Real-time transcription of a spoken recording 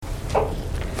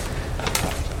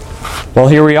Well,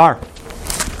 here we are.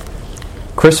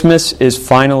 Christmas is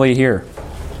finally here.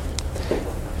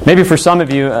 Maybe for some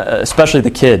of you, especially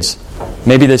the kids,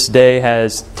 maybe this day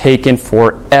has taken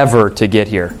forever to get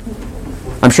here.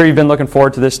 I'm sure you've been looking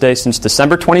forward to this day since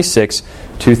December 26,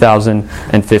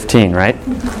 2015, right?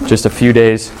 Just a few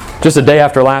days, just a day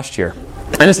after last year.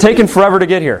 And it's taken forever to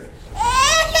get here.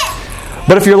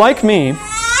 But if you're like me,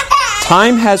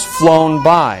 time has flown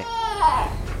by.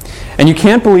 And you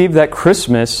can't believe that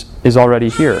Christmas is already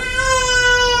here.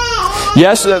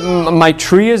 Yes, my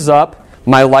tree is up,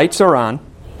 my lights are on.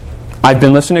 I've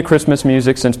been listening to Christmas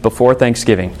music since before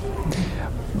Thanksgiving.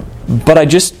 But I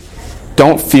just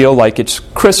don't feel like it's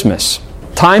Christmas.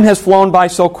 Time has flown by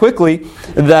so quickly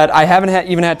that I haven't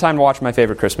even had time to watch my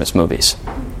favorite Christmas movies.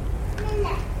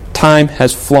 Time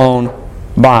has flown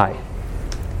by.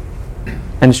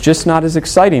 And it's just not as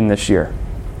exciting this year.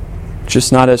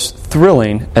 Just not as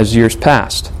thrilling as years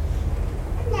past.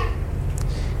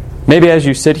 Maybe as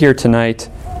you sit here tonight,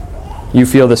 you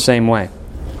feel the same way.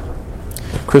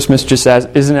 Christmas just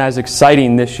isn't as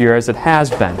exciting this year as it has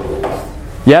been.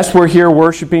 Yes, we're here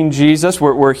worshiping Jesus.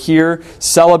 We're here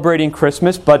celebrating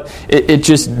Christmas, but it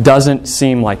just doesn't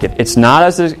seem like it. It's not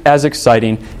as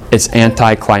exciting. It's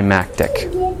anticlimactic.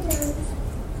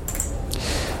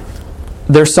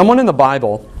 There's someone in the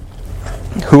Bible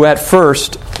who at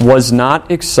first was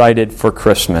not excited for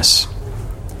Christmas.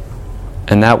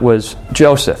 And that was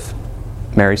Joseph,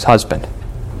 Mary's husband.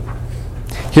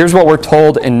 Here's what we're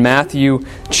told in Matthew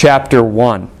chapter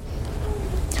 1.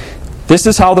 This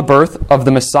is how the birth of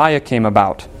the Messiah came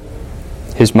about.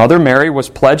 His mother Mary was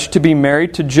pledged to be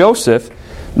married to Joseph,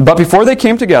 but before they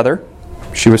came together,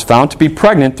 she was found to be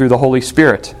pregnant through the Holy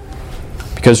Spirit.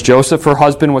 Because Joseph, her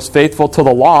husband, was faithful to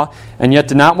the law and yet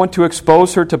did not want to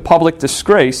expose her to public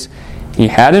disgrace, he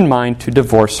had in mind to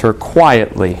divorce her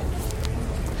quietly.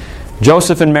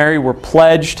 Joseph and Mary were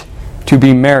pledged to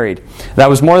be married. That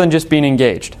was more than just being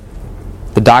engaged.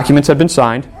 The documents had been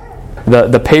signed.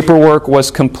 The paperwork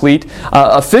was complete.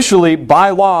 Officially,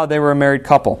 by law, they were a married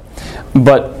couple.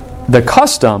 But the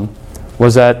custom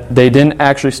was that they didn't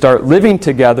actually start living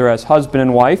together as husband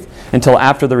and wife until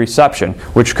after the reception,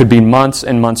 which could be months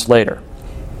and months later.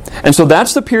 And so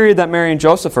that's the period that Mary and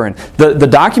Joseph are in. The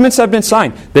documents have been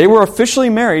signed. They were officially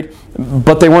married,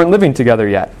 but they weren't living together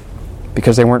yet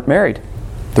because they weren't married.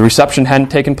 The reception hadn't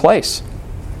taken place.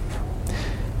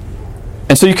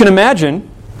 And so you can imagine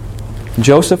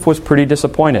Joseph was pretty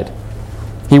disappointed.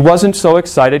 He wasn't so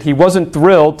excited. He wasn't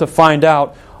thrilled to find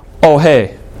out, oh,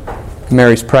 hey,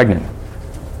 Mary's pregnant.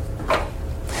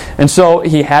 And so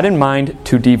he had in mind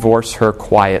to divorce her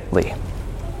quietly.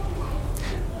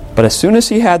 But as soon as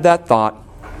he had that thought,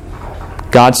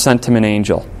 God sent him an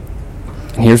angel.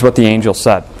 And here's what the angel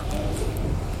said.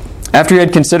 After he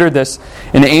had considered this,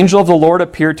 an angel of the Lord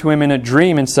appeared to him in a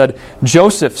dream and said,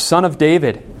 Joseph, son of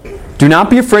David, do not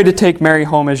be afraid to take Mary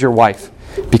home as your wife,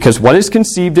 because what is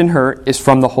conceived in her is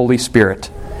from the Holy Spirit.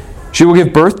 She will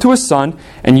give birth to a son,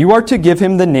 and you are to give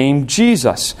him the name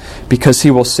Jesus, because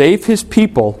he will save his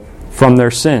people from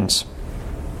their sins.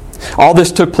 All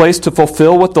this took place to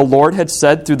fulfill what the Lord had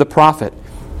said through the prophet.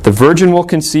 The virgin will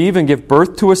conceive and give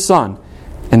birth to a son,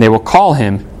 and they will call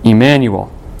him Emmanuel,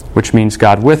 which means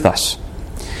God with us.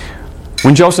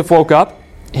 When Joseph woke up,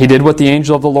 he did what the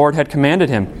angel of the Lord had commanded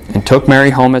him, and took Mary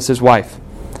home as his wife.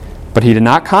 But he did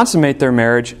not consummate their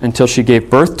marriage until she gave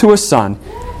birth to a son,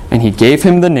 and he gave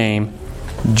him the name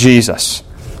Jesus.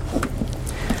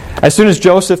 As soon as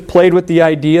Joseph played with the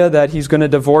idea that he's going to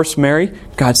divorce Mary,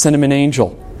 God sent him an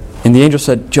angel. And the angel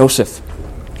said, Joseph,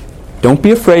 don't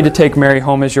be afraid to take Mary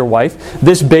home as your wife.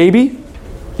 This baby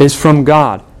is from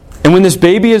God. And when this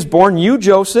baby is born, you,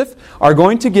 Joseph, are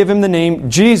going to give him the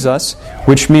name Jesus,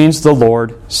 which means the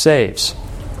Lord saves.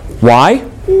 Why?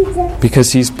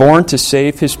 Because he's born to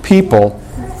save his people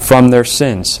from their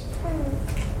sins.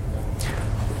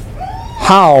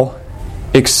 How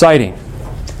exciting.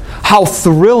 How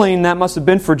thrilling that must have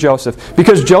been for Joseph.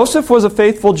 Because Joseph was a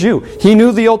faithful Jew. He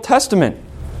knew the Old Testament.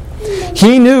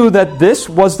 He knew that this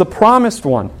was the promised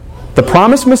one. The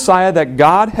promised Messiah that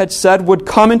God had said would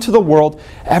come into the world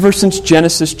ever since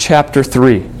Genesis chapter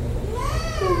 3.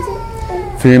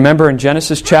 If you remember in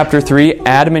Genesis chapter 3,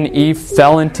 Adam and Eve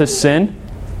fell into sin.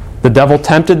 The devil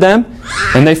tempted them,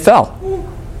 and they fell.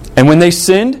 And when they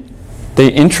sinned,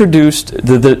 they introduced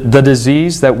the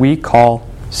disease that we call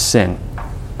sin.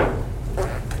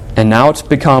 And now it's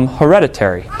become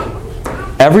hereditary.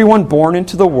 Everyone born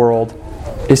into the world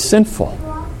is sinful.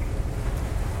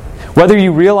 Whether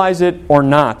you realize it or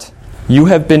not, you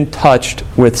have been touched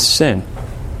with sin.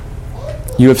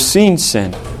 You have seen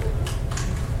sin.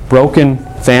 Broken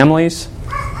families,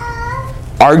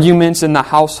 arguments in the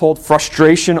household,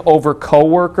 frustration over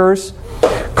coworkers,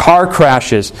 car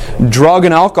crashes, drug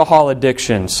and alcohol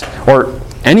addictions, or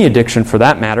any addiction for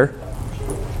that matter,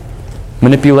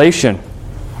 manipulation,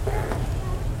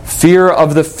 fear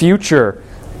of the future,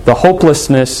 the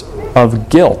hopelessness of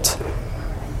guilt.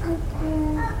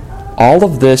 All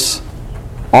of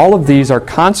these are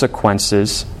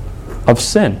consequences of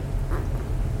sin.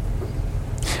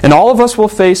 And all of us will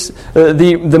face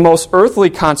the most earthly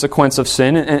consequence of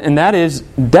sin, and that is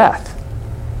death.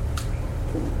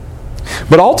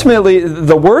 But ultimately,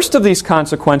 the worst of these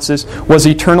consequences was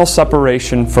eternal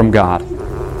separation from God.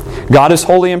 God is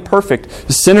holy and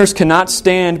perfect. Sinners cannot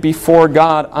stand before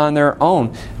God on their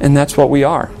own, and that's what we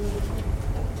are.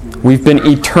 We've been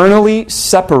eternally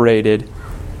separated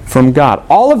from God.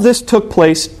 All of this took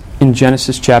place in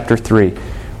Genesis chapter 3,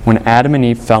 when Adam and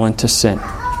Eve fell into sin.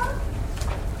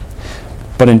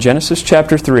 But in Genesis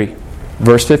chapter 3,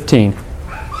 verse 15,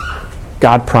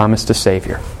 God promised a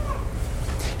Savior.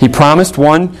 He promised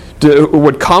one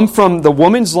would come from the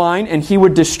woman's line, and he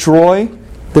would destroy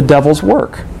the devil's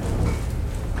work.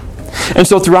 And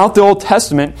so throughout the Old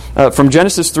Testament, from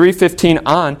Genesis 3:15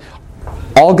 on,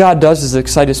 all God does is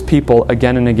excite His people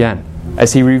again and again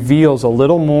as He reveals a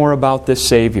little more about this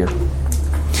Savior.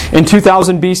 In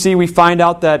 2000 BC, we find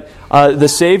out that the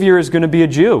Savior is going to be a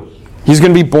Jew. He's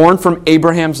going to be born from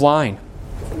Abraham's line.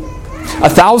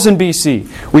 1000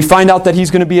 BC, we find out that He's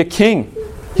going to be a king.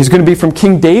 He's going to be from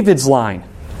King David's line.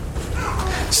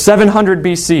 700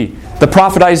 BC, the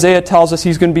prophet Isaiah tells us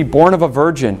He's going to be born of a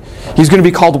virgin. He's going to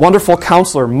be called Wonderful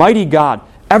Counselor, Mighty God,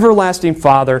 Everlasting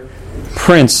Father,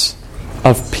 Prince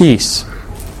of Peace.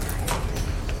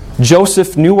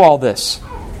 Joseph knew all this.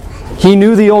 He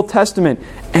knew the Old Testament,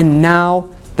 and now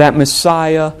that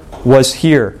Messiah was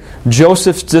here.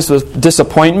 Joseph's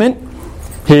disappointment,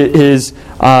 his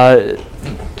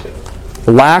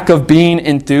lack of being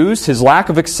enthused, his lack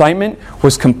of excitement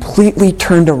was completely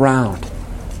turned around.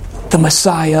 The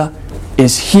Messiah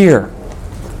is here.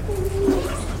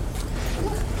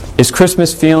 Is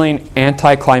Christmas feeling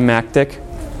anticlimactic?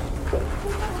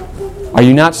 Are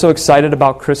you not so excited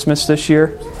about Christmas this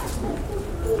year?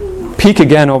 Peek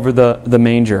again over the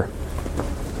manger.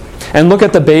 And look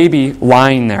at the baby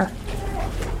lying there.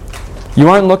 You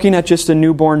aren't looking at just a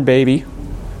newborn baby.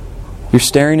 You're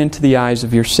staring into the eyes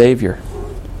of your Savior.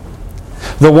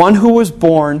 The one who was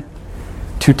born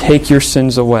to take your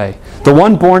sins away. The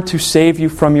one born to save you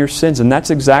from your sins. And that's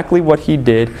exactly what He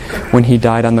did when He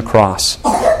died on the cross.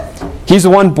 He's the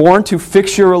one born to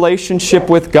fix your relationship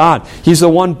with God. He's the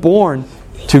one born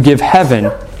to give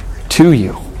heaven to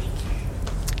you.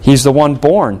 He's the one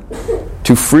born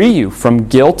to free you from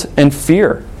guilt and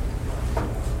fear.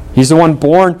 He's the one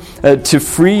born to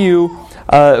free you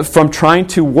from trying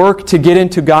to work to get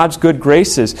into God's good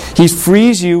graces. He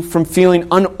frees you from feeling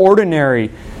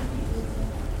unordinary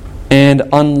and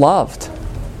unloved.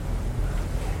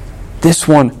 This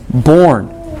one, born,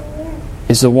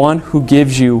 is the one who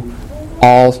gives you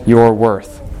all your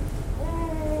worth.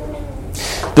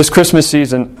 This Christmas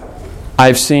season,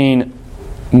 I've seen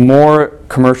more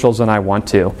commercials than I want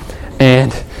to.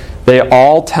 And they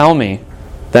all tell me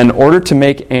that in order to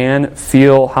make Anne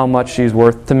feel how much she's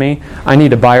worth to me, I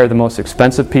need to buy her the most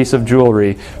expensive piece of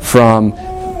jewelry from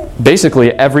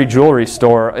basically every jewelry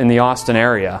store in the Austin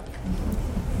area.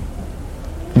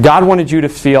 God wanted you to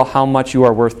feel how much you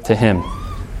are worth to Him.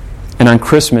 And on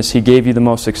Christmas, He gave you the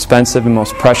most expensive and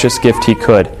most precious gift He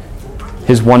could,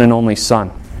 His one and only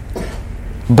Son,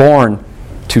 born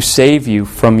to save you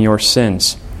from your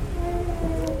sins.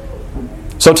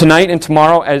 So tonight and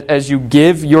tomorrow, as you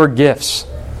give your gifts,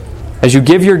 as you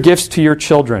give your gifts to your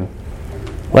children,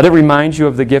 let it remind you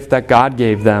of the gift that God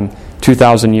gave them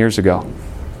 2,000 years ago.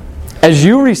 As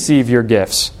you receive your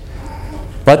gifts,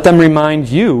 let them remind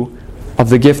you of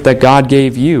the gift that God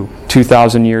gave you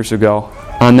 2,000 years ago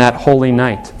on that holy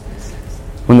night,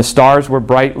 when the stars were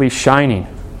brightly shining.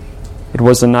 It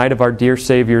was the night of our dear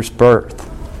Savior's birth.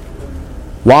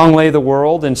 Long lay the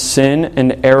world in sin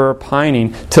and error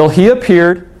pining, till He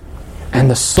appeared and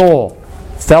the soul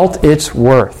felt its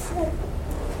worth.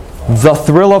 The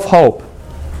thrill of hope,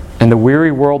 and the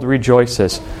weary world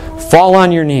rejoices. Fall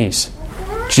on your knees.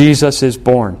 Jesus is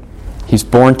born. He's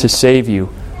born to save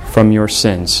you from your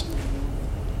sins.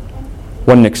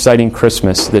 What an exciting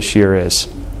Christmas this year is.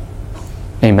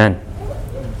 Amen.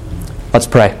 Let's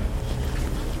pray.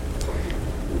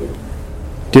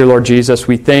 Dear Lord Jesus,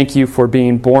 we thank You for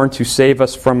being born to save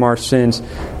us from our sins.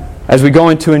 As we go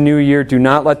into a new year, do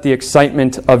not let the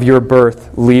excitement of Your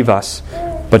birth leave us,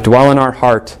 but dwell in our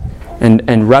heart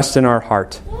and rest in our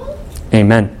heart.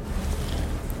 Amen.